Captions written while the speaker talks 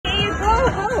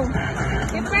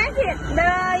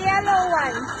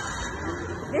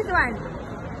This one.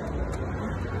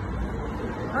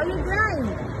 Oh, you grind.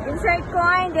 Insert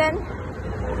coin, then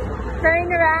turn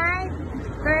right.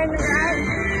 Turn right.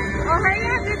 Oh, hurry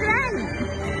up, you grind.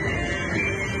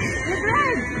 You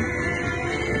grind.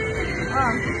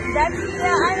 Oh, that's the,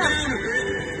 ano.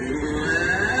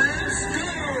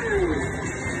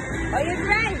 Oh, you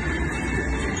grind.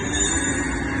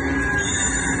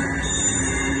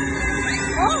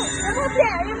 Oh, you move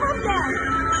there, you move there.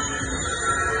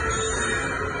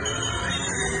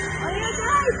 Oh, you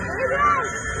drive, you drive.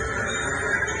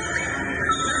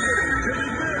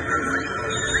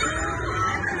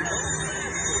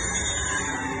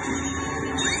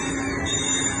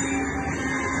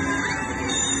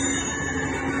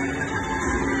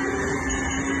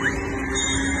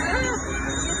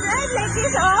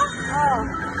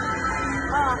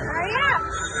 Oh, hurry up!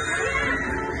 Hurry up!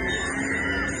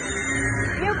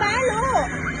 You palo!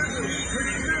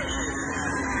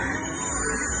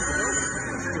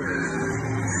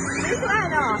 This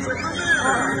one, oh.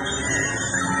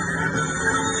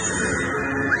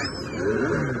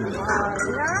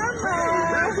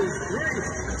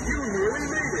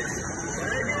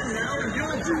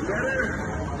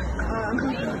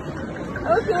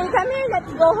 Okay, come here,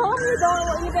 let's go home. You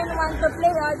don't even want to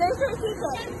play. Oh, there's your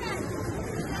ticket.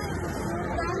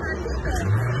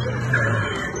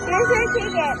 Here's your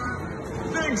ticket.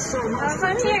 Thanks so much.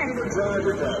 Come here.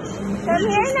 Come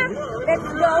here now. Let's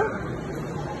go.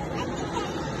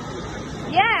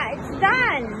 Yeah, it's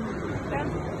done.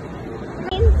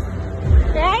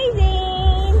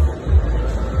 Rising.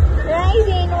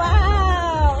 Rising,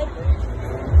 wow.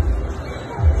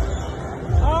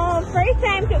 Oh, first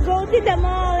time to go to the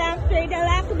mall after the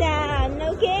lockdown,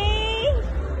 okay?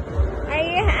 Are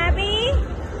you happy?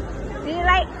 Do you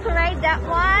like to ride that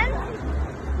one?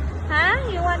 Huh?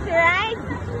 You want to ride?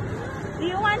 Do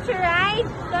you want to ride?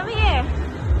 Come here.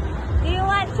 Do you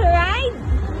want to ride?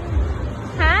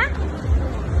 Huh?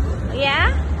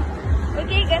 Yeah?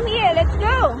 Okay, come here. Let's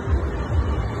go.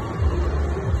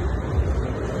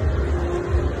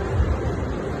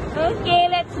 Okay,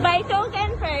 let's buy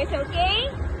token first, okay?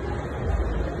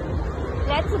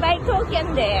 Let's buy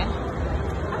token there.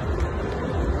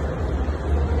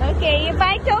 Okay, you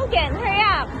buy token. Hurry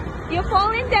up. You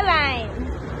fall in the line.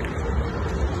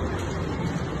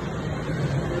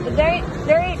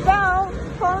 There you go.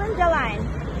 Fall in the line.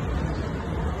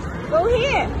 Go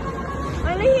here.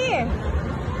 Only here.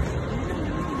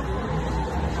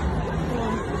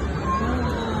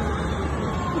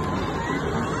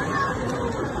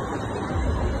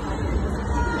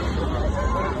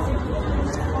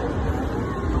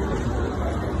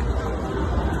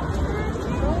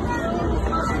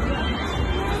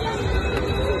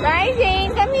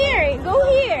 Rising, come here. Go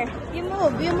here. You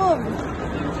move, you move.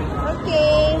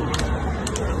 Okay.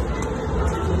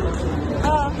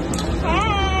 Oh,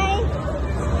 hi.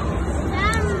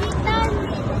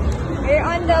 You're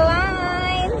on the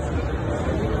line.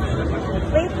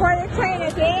 Wait for the train,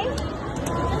 okay?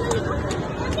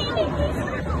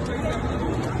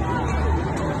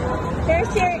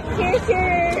 Here's your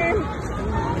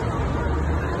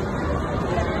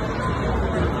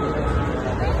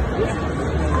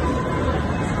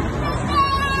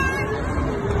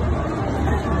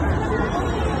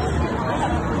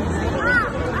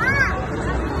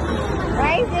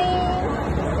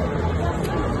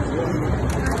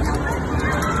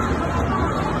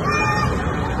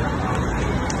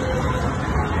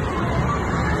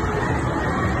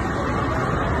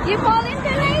You fall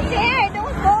into right there.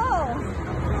 Don't go.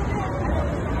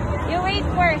 You wait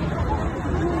for.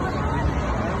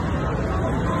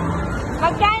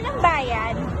 Magkano ang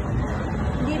bayad?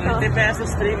 Dito. 20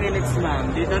 pesos 3 minutes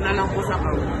ma'am. Dito na lang po sa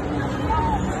counter.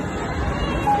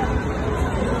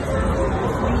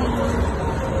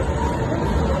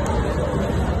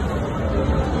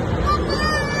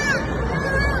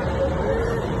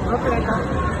 Okay na.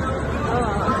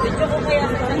 Oh, dito ko kaya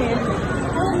sa akin.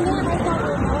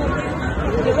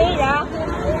 You wait, ah.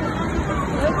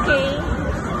 Okay.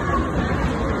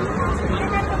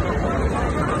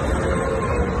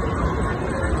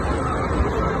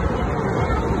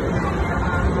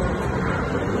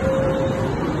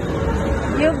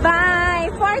 You buy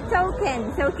 4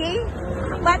 tokens, okay?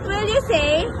 What will you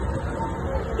say?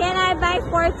 Can I buy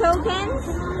 4 tokens?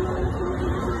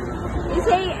 You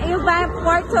say you buy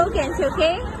 4 tokens,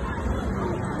 okay?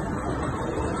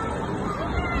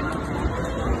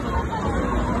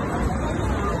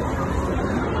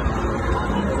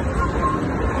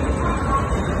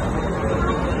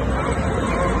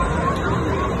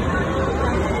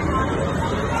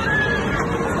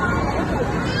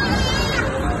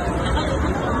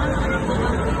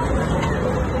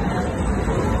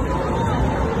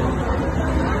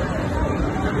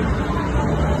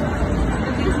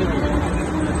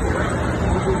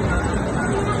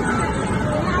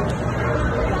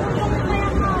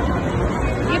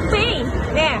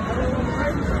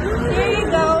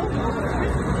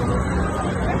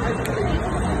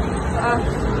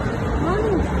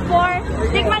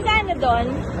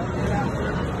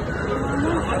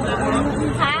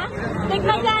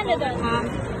 ka doon?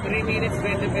 3 minutes,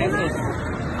 20 pesos.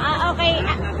 Ah, okay.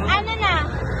 Ano na?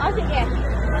 O, sige.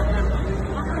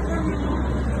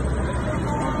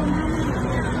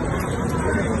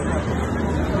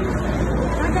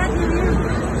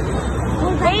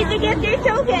 Wait to get your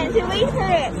token. To wait for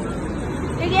it.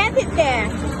 To get it there.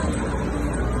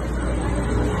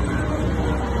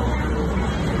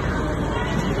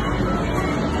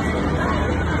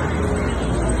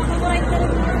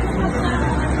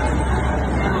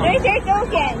 There's your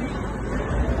token.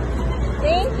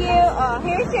 Thank you. Oh,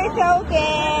 here's your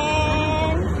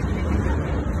token.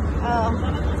 Oh,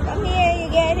 come here. You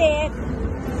get it.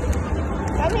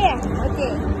 Come here.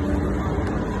 Okay.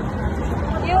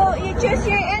 You choose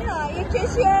your you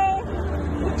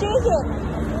choose it.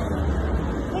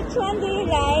 Which one do you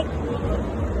like?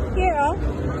 Here, oh.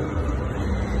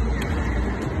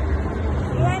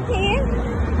 You want here?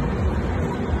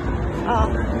 Oh.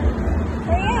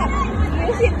 Hurry up.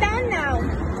 You sit down now.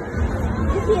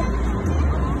 You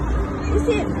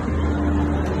sit.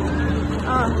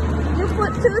 Oh. You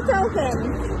put 2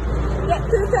 tokens. Get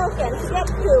 2 tokens. Get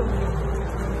 2.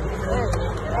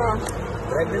 Oh.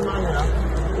 Pwede mo ano lang?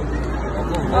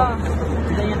 Oh.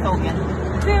 Ilan yung token?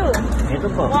 2. Ito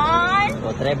po. 1.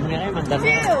 O, try mo na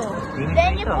kayo. 2.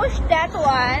 Then you push that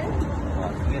one.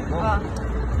 Oh.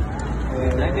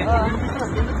 Drive it. Oh.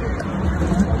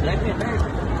 Drive it.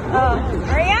 Oh.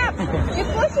 Hurry up. You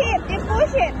push it. You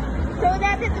push it. So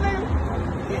that it will...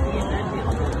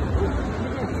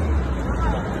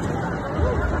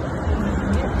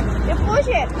 You push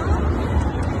it.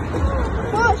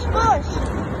 Push, push.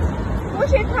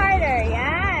 Push it harder.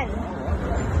 Yan.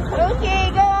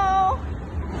 Okay, go.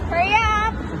 Hurry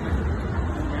up.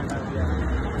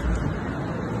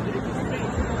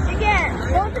 Sige.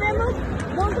 Don't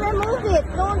remove it.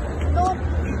 Don't.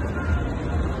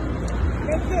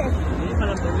 Like this. Hindi,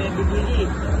 malambot. May bibili.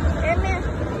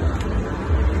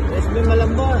 Yes, may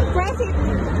malambot. Press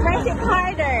it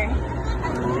harder.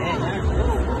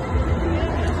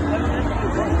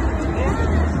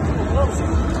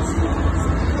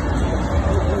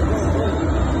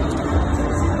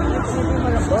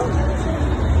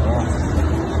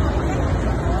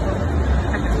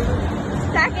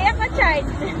 Sakit ako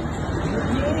charge.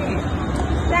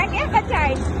 Sakit ako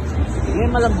charge. Sige,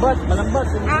 malambot. Ako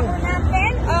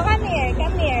natin. Oh, come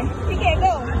here. Sige,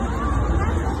 go.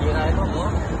 Sira ito mo.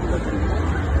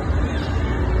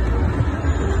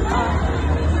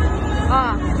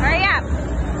 Oh, hurry up.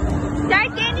 Start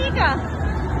getting ka.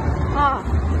 Oh.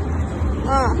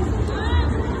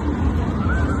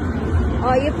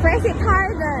 Oh, you press it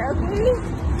harder, okay?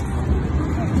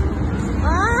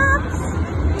 Up.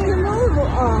 You move.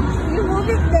 Oh, you move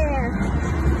it there.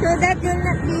 So that will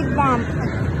not be bumped.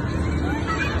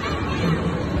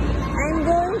 I'm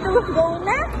going to go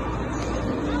na.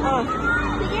 Oh,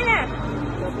 sige na.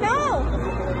 No.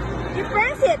 You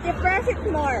press it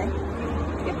more.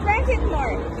 You press it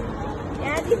more.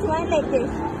 Yeah, this one like this.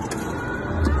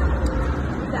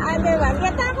 The other one.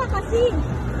 Yata ka kasi.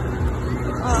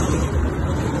 Oh.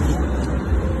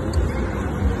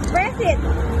 Press it.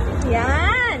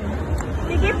 Yan.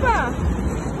 Sige pa.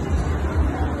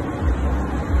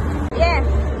 Yes.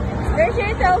 There's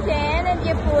your token and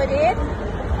you put it.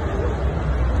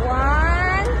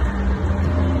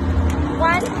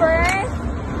 One first.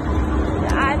 The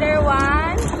other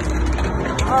one.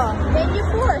 Oh, then you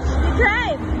push. You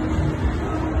drive.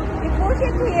 You push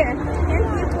it here. Yes,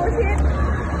 you push it.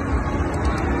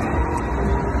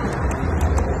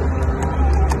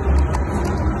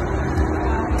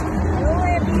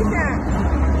 Oh, Elisa.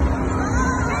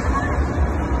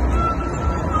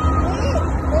 Wait,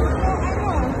 there's no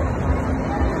ano.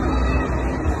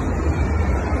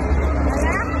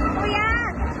 Wala? Kuya!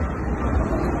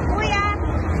 Kuya!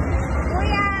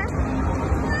 Kuya!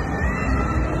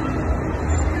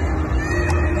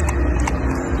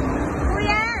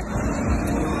 Kuya!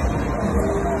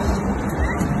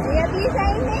 Kuya, bisa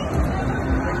ini?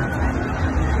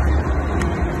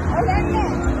 Wala na.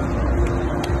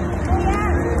 Kuya!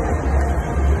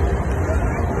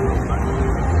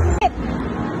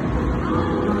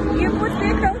 You put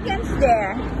your tokens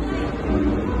there.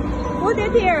 Put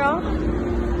it here, oh.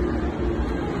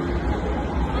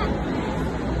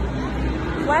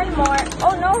 One more.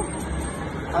 Oh no.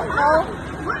 Oh no.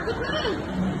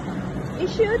 You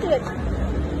shoot it.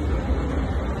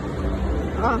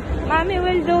 Oh, mommy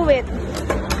will do it.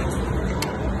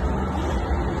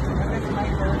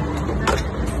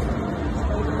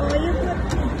 Oh, you put.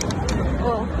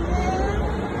 Oh.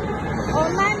 Oh,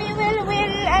 mommy will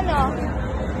ano.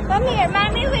 Come here,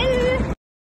 mommy.